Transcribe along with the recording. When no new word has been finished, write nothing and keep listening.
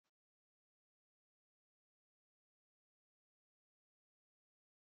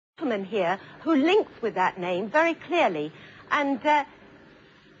gentleman here who links with that name very clearly. And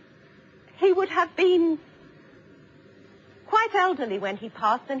he would have been quite elderly when he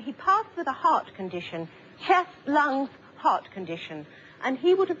passed, and he passed with a heart condition, chest, lungs, heart condition. And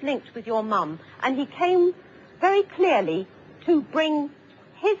he would have linked with your mum, and he came very clearly to bring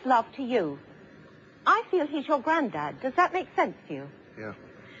his love to you. I feel he's your granddad. Does that make sense to you? Yeah.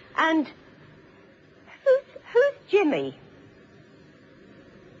 And who's Jimmy?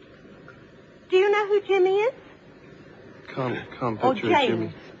 Do you know who Jimmy is? Can't Or picture James?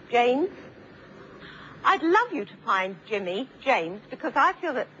 Jimmy. James? I'd love you to find Jimmy, James, because I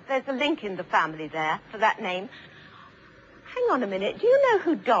feel that there's a link in the family there for that name. Hang on a minute. Do you know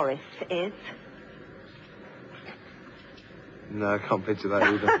who Doris is? No, I can't picture that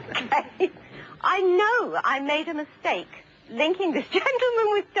either. Okay. I know I made a mistake linking this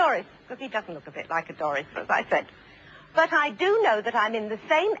gentleman with Doris, because he doesn't look a bit like a Doris, as I said. But I do know that I'm in the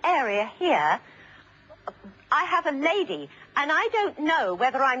same area here. I have a lady, and I don't know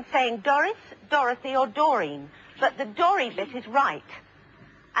whether I'm saying Doris, Dorothy, or Doreen, but the Dory bit is right.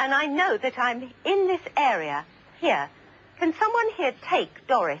 And I know that I'm in this area here. Can someone here take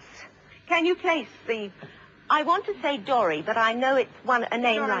Doris? Can you place the... I want to say Dory, but I know it's a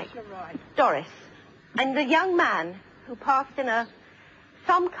name Doris, like... you're right. Doris. And the young man who passed in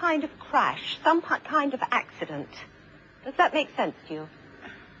some kind of crash, some kind of accident. Does that make sense to you?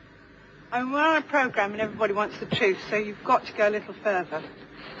 I mean, we're on a program and everybody wants the truth, so you've got to go a little further.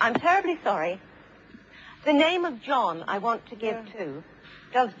 I'm terribly sorry. The name of John I want to give too.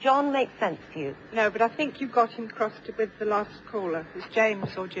 Does John make sense to you? No, but I think you got him crossed with the last caller. It's James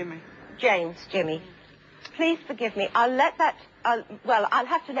or Jimmy. James, Jimmy. Please forgive me. I'll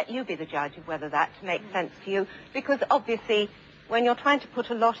have to let you be the judge of whether that makes sense to you, because obviously when you're trying to put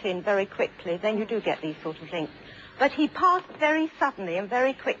a lot in very quickly, then you do get these sort of links. But he passed very suddenly and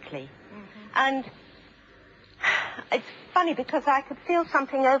very quickly. And it's funny because I could feel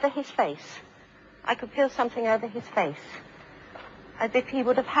something over his face. I could feel something over his face. As if he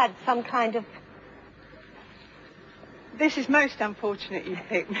would have had some kind of... This is most unfortunate you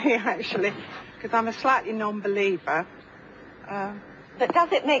picked me, actually, because I'm a slightly non-believer. But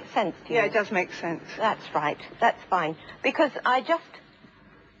does it make sense to you? Yeah, it does make sense. That's right. That's fine. Because I just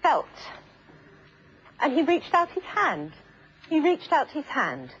felt... And he reached out his hand. He reached out his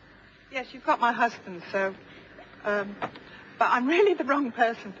hand. Yes, you've got my husband, so... but I'm really the wrong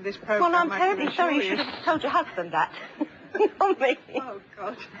person for this program. Well, I'm terribly sorry. You should have told your husband that. Not me. Oh,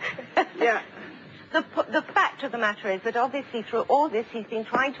 God. Yeah. The fact of the matter is that obviously through all this he's been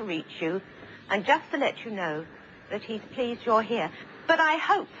trying to reach you, and just to let you know that he's pleased you're here. But I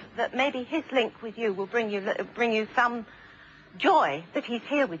hope that maybe his link with you will bring you some joy that he's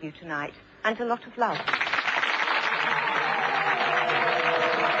here with you tonight, and a lot of love.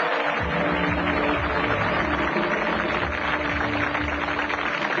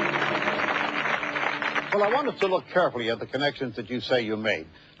 Well, I want us to look carefully at the connections that you say you made.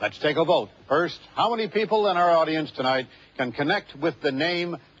 Let's take a vote. First, how many people in our audience tonight can connect with the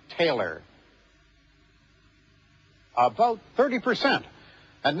name Taylor? About 30%.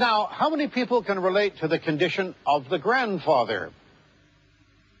 And now, how many people can relate to the condition of the grandfather?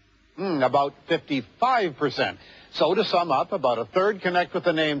 About 55%. So to sum up, about a third connect with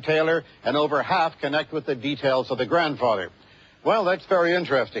the name Taylor, and over half connect with the details of the grandfather. Well, that's very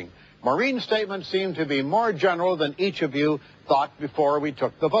interesting. Maureen's statement seemed to be more general than each of you thought before we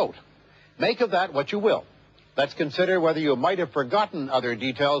took the vote. Make of that what you will. Let's consider whether you might have forgotten other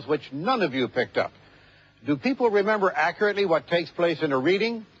details which none of you picked up. Do people remember accurately what takes place in a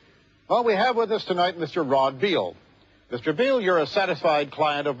reading? Well, we have with us tonight Mr. Rod Beale. Mr. Beale, you're a satisfied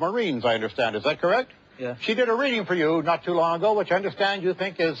client of Maureen's, I understand. Is that correct? Yes. She did a reading for you not too long ago, which I understand you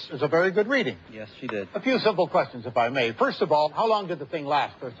think is a very good reading. Yes, she did. A few simple questions, if I may. First of all, how long did the thing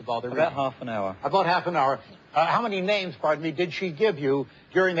last, first of all, the reading? About half an hour. About half an hour. How many names, pardon me, did she give you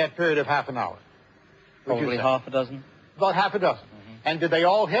during that period of half an hour? Probably half a dozen. About half a dozen. And did they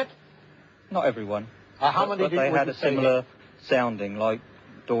all hit? Not everyone. How many but they had a similar sounding, like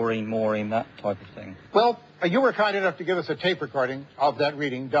Doreen, Maureen, that type of thing. Well, you were kind enough to give us a tape recording of that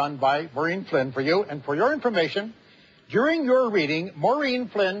reading done by Maureen Flynn for you. And for your information, during your reading, Maureen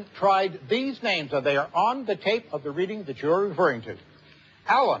Flynn tried these names, and they are on the tape of the reading that you're referring to.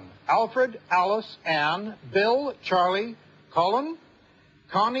 Alan, Alfred, Alice, Anne, Bill, Charlie, Colin,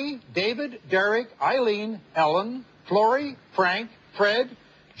 Connie, David, Derek, Eileen, Ellen, Flory, Frank, Fred,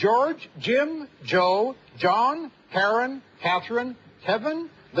 George, Jim, Joe, John, Karen, Catherine, Kevin,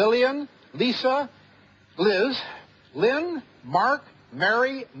 Lillian, Lisa, Liz, Lynn, Mark,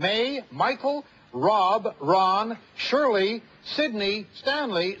 Mary, May, Michael, Rob, Ron, Shirley, Sidney,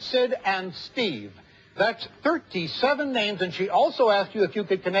 Stanley, Sid, and Steve. That's 37 names, and she also asked you if you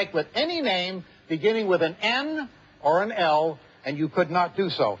could connect with any name beginning with an N or an L, and you could not do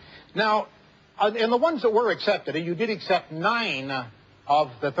so. Now, in the ones that were accepted, and you did accept 9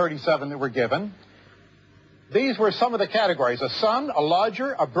 of the 37 that were given, these were some of the categories: a son, a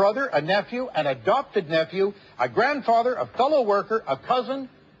lodger, a brother, a nephew, an adopted nephew, a grandfather, a fellow worker, a cousin,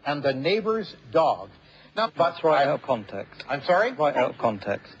 and the neighbor's dog. Now, That's right out of context. I'm sorry? Right out of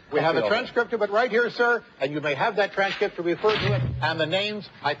context. We have a transcript of it right here, sir, and you may have that transcript to refer to it, and the names,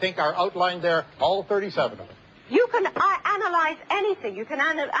 I think, are outlined there, all 37 of them. You can analyze anything. You can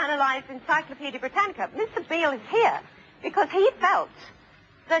analyze Encyclopedia Britannica. Mr. Beale is here because he felt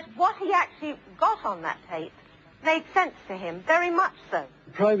that what he actually got on that tape made sense to him, very much so.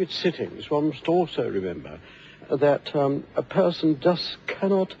 Private sittings, one must also remember that a person just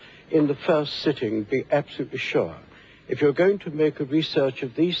cannot, in the first sitting, be absolutely sure. If you're going to make a research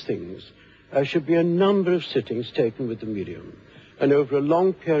of these things, there should be a number of sittings taken with the medium, and over a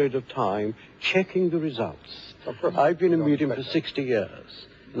long period of time, checking the results. I've been a medium for 60 years,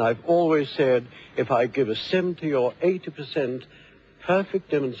 and I've always said, if I give a 70 or 80% perfect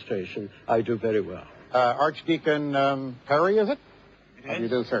demonstration, I do very well. Archdeacon Perry, is it? How do you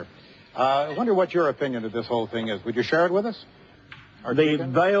do, sir? I wonder what your opinion of this whole thing is. Would you share it with us? The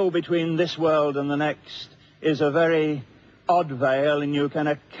veil between this world and the next is a very odd veil, and you can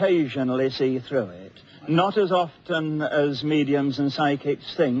occasionally see through it. Not as often as mediums and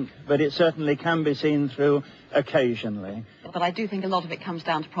psychics think, but it certainly can be seen through occasionally. But I do think a lot of it comes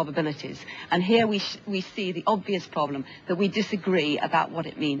down to probabilities. And here we see the obvious problem that we disagree about what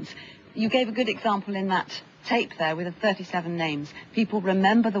it means. You gave a good example in that tape there with the 37 names. People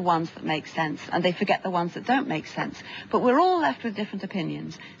remember the ones that make sense and they forget the ones that don't make sense. But we're all left with different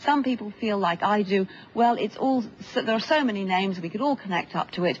opinions. Some people feel like I do, well, there are so many names, we could all connect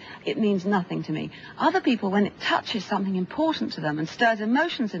up to it. It means nothing to me. Other people, when it touches something important to them and stirs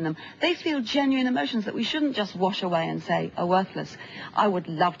emotions in them, they feel genuine emotions that we shouldn't just wash away and say are worthless. I would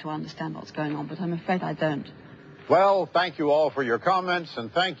love to understand what's going on, but I'm afraid I don't. Well, thank you all for your comments,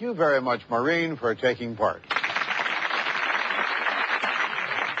 and thank you very much, Maureen, for taking part.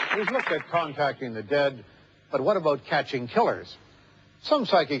 We've looked at contacting the dead, but what about catching killers? Some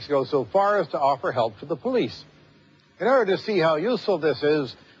psychics go so far as to offer help to the police. In order to see how useful this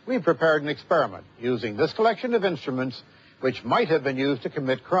is, we've prepared an experiment using this collection of instruments which might have been used to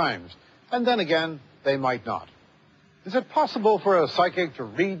commit crimes, and then again, they might not. Is it possible for a psychic to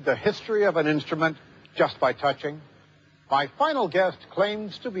read the history of an instrument just by touching? My final guest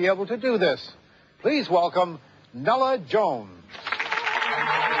claims to be able to do this. Please welcome Nella Jones.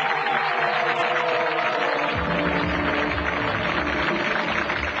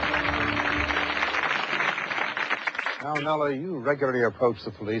 Now, Nella, you regularly approach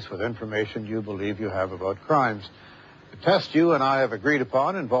the police with information you believe you have about crimes. The test you and I have agreed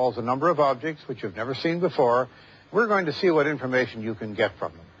upon involves a number of objects which you've never seen before. We're going to see what information you can get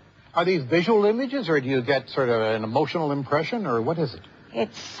from them. Are these visual images, or do you get sort of an emotional impression, or what is it?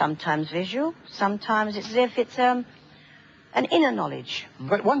 It's sometimes visual, sometimes it's as if it's an inner knowledge.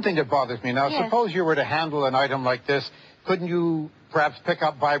 But one thing that bothers me now, Yes. Suppose you were to handle an item like this, couldn't you perhaps pick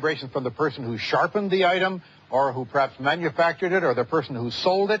up vibrations from the person who sharpened the item, or who perhaps manufactured it, or the person who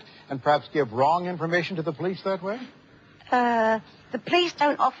sold it, and perhaps give wrong information to the police that way? The police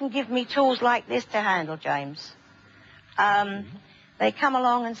don't often give me tools like this to handle, James. They come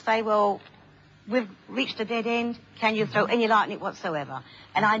along and say, well, we've reached a dead end. Can you throw any light on it whatsoever?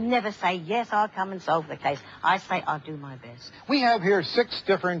 And I never say, yes, I'll come and solve the case. I say, I'll do my best. We have here 6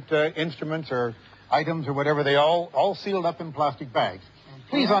 different instruments or items or whatever, they all sealed up in plastic bags.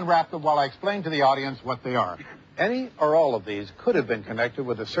 Please unwrap them while I explain to the audience what they are. Any or all of these could have been connected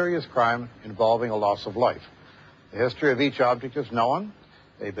with a serious crime involving a loss of life. The history of each object is known.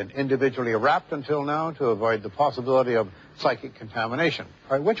 They've been individually wrapped until now to avoid the possibility of psychic contamination.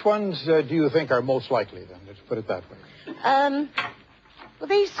 All right, which ones do you think are most likely, then? Let's put it that way. Well,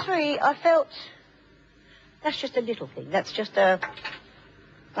 these 3, I felt, that's just a little thing. That's just I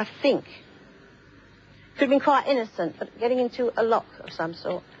think. Could have been quite innocent, but getting into a lock of some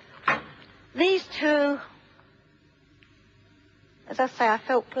sort. These 2, as I say, I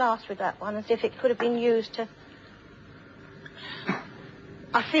felt glass with that one, as if it could have been used to...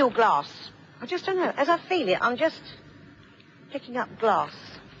 I feel glass. I just don't know. As I feel it, I'm just picking up glass.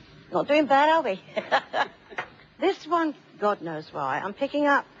 Not doing bad, are we? This one, God knows why. I'm picking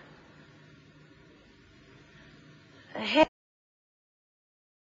up a head